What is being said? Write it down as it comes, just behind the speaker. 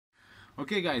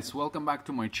Okay guys, welcome back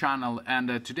to my channel, and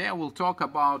today I will talk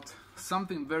about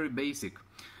something very basic.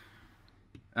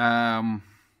 I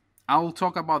will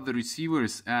talk about the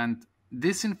receivers, and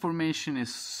this information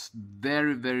is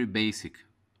very basic.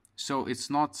 So it's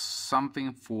not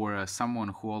something for someone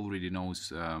who already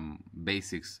knows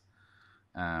basics.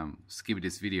 Skip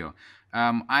this video.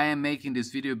 I am making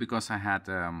this video because I had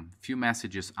few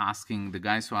messages asking, the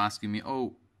guys were asking me,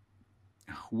 oh,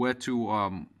 where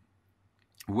to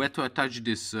attach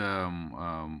these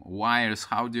wires.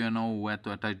 How do you know where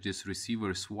to attach these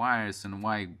receivers wires, and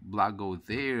why black goes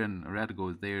there and red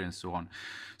goes there, and so on.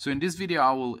 So in this video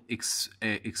I will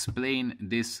explain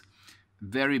this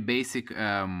very basic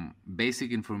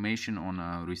information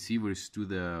on receivers to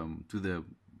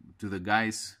the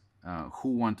guys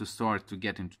who want to start to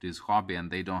get into this hobby,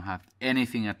 and they don't have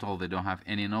anything at all, they don't have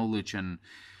any knowledge, and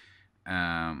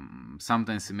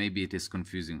sometimes maybe it is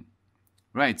confusing,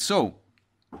 right? So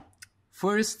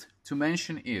first to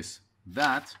mention is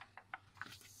that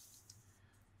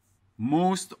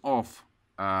most of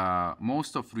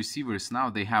receivers now,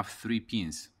 they have 3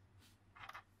 pins.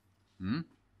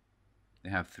 They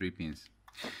have 3 pins,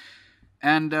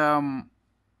 and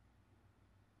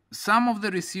some of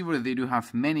the receivers, they do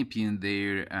have many pins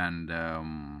there, and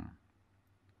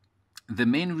the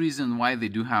main reason why they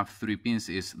do have 3 pins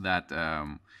is that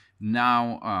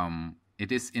now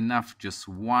it is enough just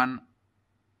one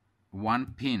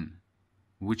pin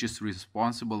which is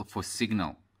responsible for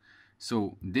signal.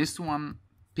 So this one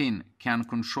pin can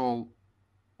control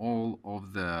all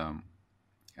of the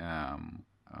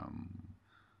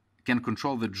can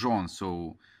control the drone.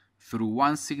 So through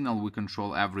one signal we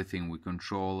control everything. We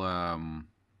control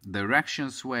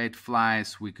directions where it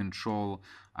flies, we control,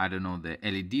 I don't know, the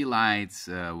LED lights,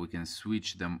 we can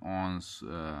switch them on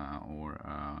or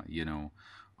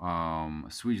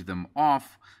switch them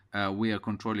off. We are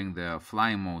controlling the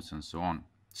flying modes and so on.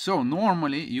 So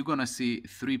normally you're gonna see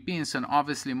 3 pins, and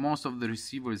obviously most of the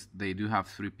receivers, they do have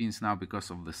 3 pins now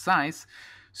because of the size.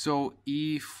 So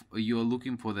if you're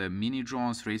looking for the mini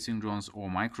drones, racing drones, or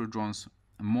micro drones,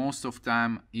 most of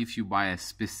time, if you buy a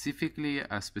specific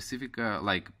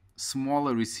like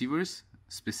smaller receivers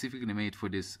specifically made for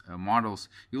these models,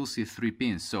 you'll see 3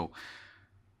 pins. So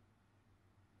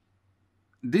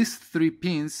these 3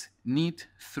 pins need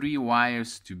 3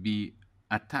 wires to be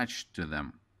attached to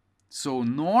them. So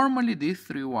normally these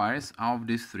 3 wires are of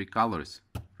these 3 colors: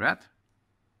 red,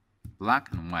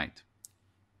 black, and white.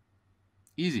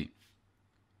 Easy.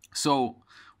 So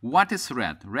what is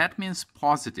red? Red means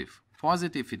positive.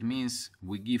 Positive, it means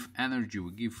we give energy,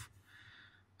 we give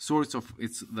sorts of,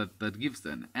 that gives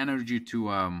an energy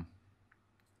to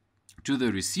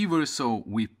the receiver, so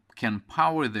we can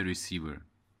power the receiver.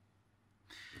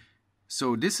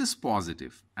 So this is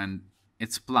positive, and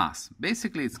it's plus.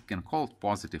 Basically, it can call it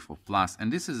positive or plus,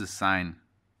 and this is a sign,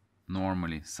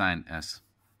 normally signed as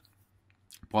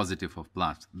positive or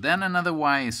plus. Then another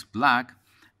Y is black,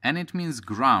 and it means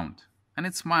ground, and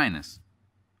it's minus,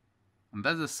 and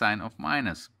that's a sign of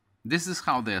minus. This is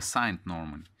how they are signed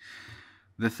normally.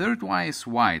 The third Y is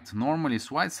white. Normally it's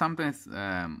white, sometimes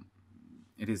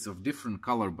it is of different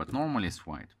color, but normally it's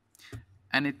white,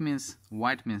 and it means,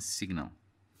 white means signal.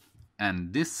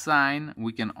 And this sign,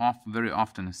 we can very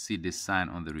often see this sign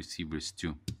on the receivers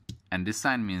too. And this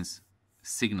sign means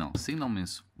signal. Signal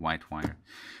means white wire.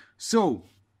 So,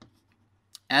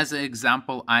 as an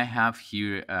example, I have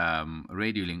here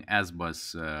RadioLink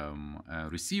S-Bus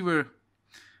receiver.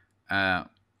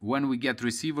 When we get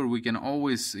receiver, you can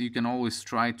always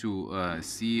try to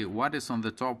see what is on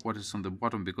the top, what is on the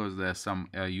bottom, because there's some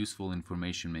useful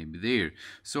information maybe there.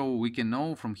 So we can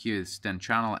know from here it's 10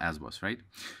 channel S-Bus, right?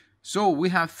 So we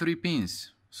have 3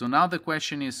 pins. So now the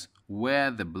question is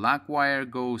where the black wire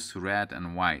goes, red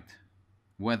and white.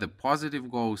 Where the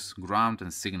positive goes, ground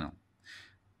and signal.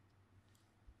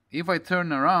 If I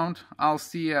turn around, I'll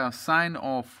see a sign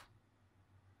of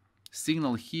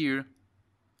signal here,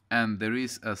 and there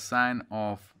is a sign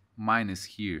of minus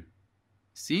here.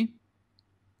 See?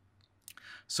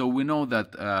 So we know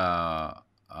that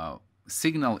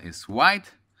signal is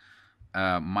white,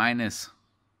 minus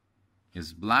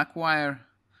is black wire,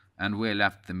 and we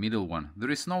left the middle one.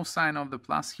 There is no sign of the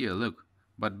plus here, look.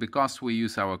 But because we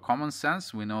use our common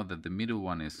sense, we know that the middle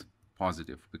one is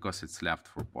positive, because it's left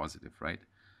for positive, right?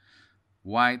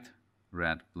 White,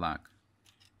 red, black.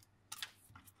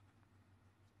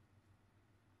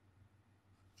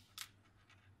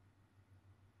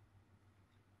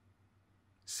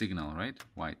 Signal, right?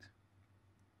 White.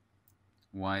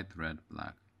 White, red,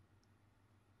 black.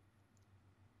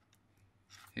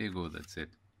 Here you go, that's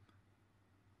it.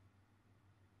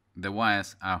 The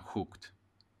wires are hooked.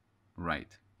 right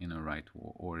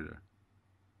order.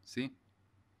 See?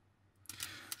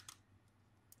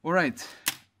 All right.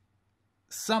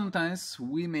 Sometimes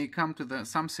we may come to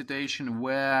some situation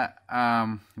where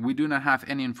we do not have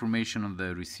any information on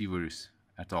the receivers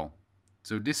at all.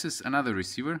 So this is another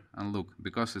receiver, and look,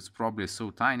 because it's probably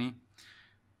so tiny,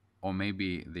 or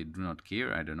maybe they do not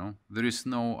care, I don't know. There is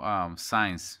no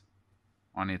signs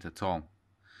on it at all.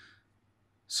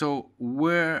 So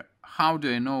how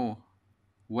do I know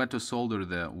where to solder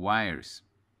the wires?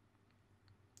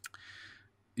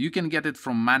 You can get it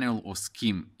from manual or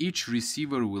scheme. Each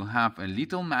receiver will have a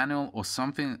little manual or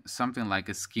something like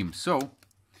a scheme. So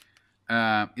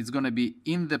it's going to be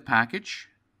in the package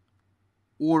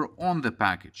or on the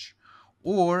package.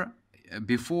 Or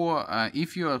before,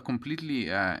 if you are completely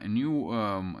new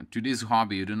to this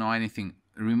hobby, you don't know anything,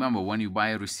 remember, when you buy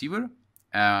a receiver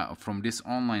from these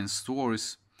online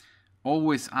stores,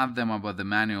 always ask them about the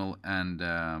manual and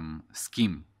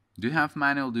scheme. Do you have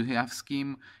manual? Do you have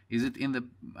scheme? Is it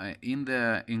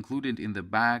included in the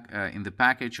bag, in the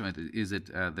package, or is it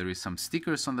there is some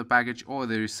stickers on the package, or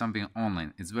there is something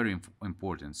online? It's very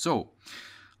important. So,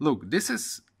 look,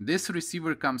 this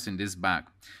receiver comes in this bag.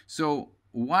 So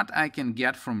what I can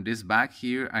get from this bag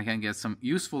here, I can get some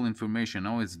useful information.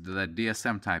 Now it's the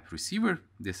DSM type receiver,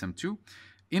 DSM2,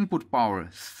 input power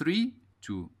 3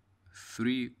 to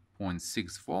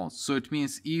 3.6 volts. So it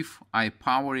means if I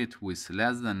power it with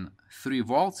less than 3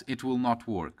 volts, it will not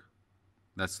work.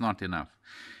 That's not enough.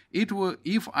 It will,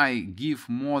 if I give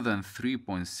more than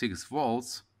 3.6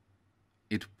 volts,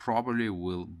 it probably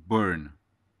will burn,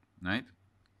 right?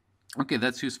 Okay,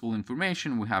 that's useful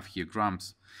information. We have here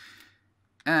grams.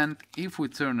 And if we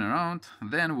turn around,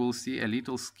 then we'll see a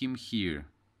little scheme here.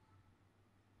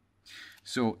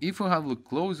 So if we have a look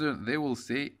closer, they will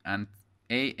say ANT.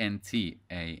 ANT,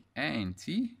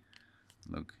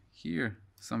 look here,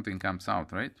 something comes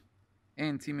out, right?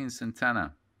 ANT means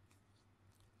antenna.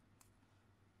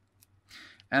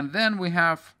 And then we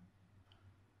have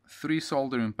 3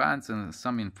 soldering pads and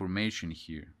some information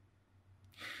here.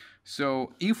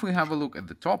 So if we have a look at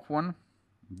the top one,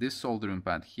 this soldering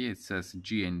pad here, it says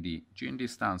GND. GND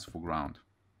stands for ground.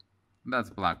 That's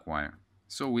black wire.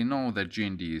 So we know that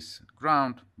GND is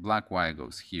ground, black wire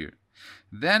goes here.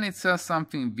 Then it says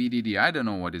something VDD. I don't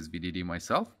know what is VDD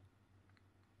myself.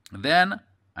 Then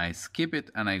I skip it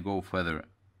and I go further.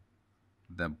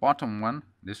 The bottom one,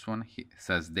 this one,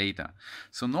 says data.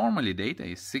 So normally data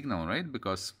is signal, right?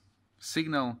 Because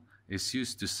signal is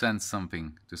used to send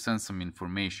something, to send some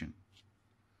information.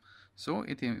 So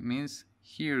it means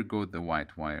here goes the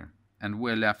white wire, and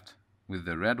we're left with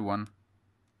the red one,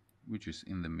 which is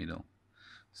in the middle.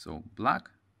 So black,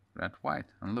 red, white,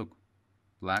 and look,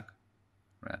 black,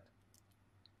 red,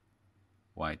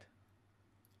 white.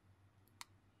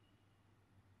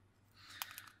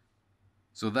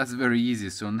 So that's very easy.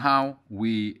 So now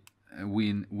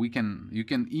you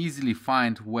can easily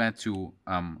find where to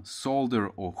solder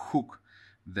or hook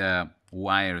the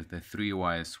wire, the 3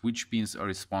 wires, which pins are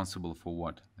responsible for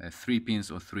what, 3 pins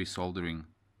or 3 soldering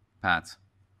pads,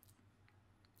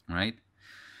 right?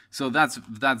 So that's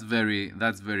very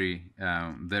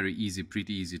easy,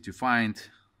 pretty easy to find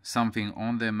something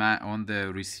on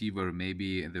the receiver.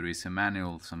 Maybe there is a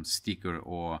manual, some sticker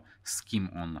or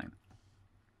scheme online.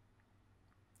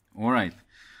 All right,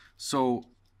 so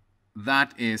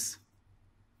that is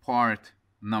part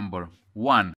number 1.